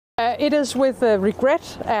It is with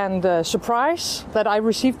regret and surprise that I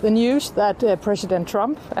received the news that President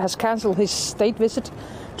Trump has cancelled his state visit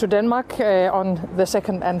to Denmark on the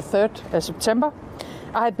 2nd and 3rd September.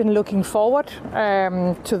 I had been looking forward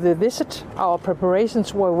to the visit. Our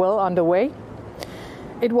preparations were well underway.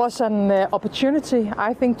 It was an opportunity,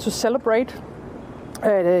 I think, to celebrate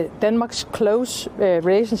Denmark's close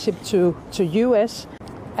relationship to US.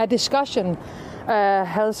 A discussion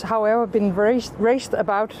has, however, been raised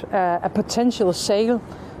about a potential sale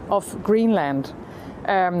of Greenland.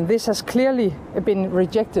 This has clearly been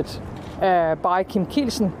rejected by Kim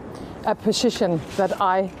Kielsen, a position that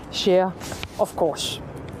I share, of course.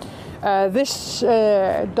 This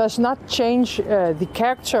does not change the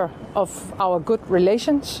character of our good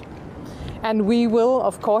relations, and we will,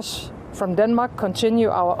 of course, from Denmark, continue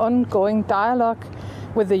our ongoing dialogue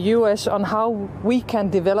with the US on how we can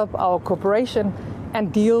develop our cooperation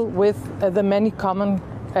and deal with the many common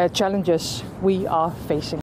challenges we are facing.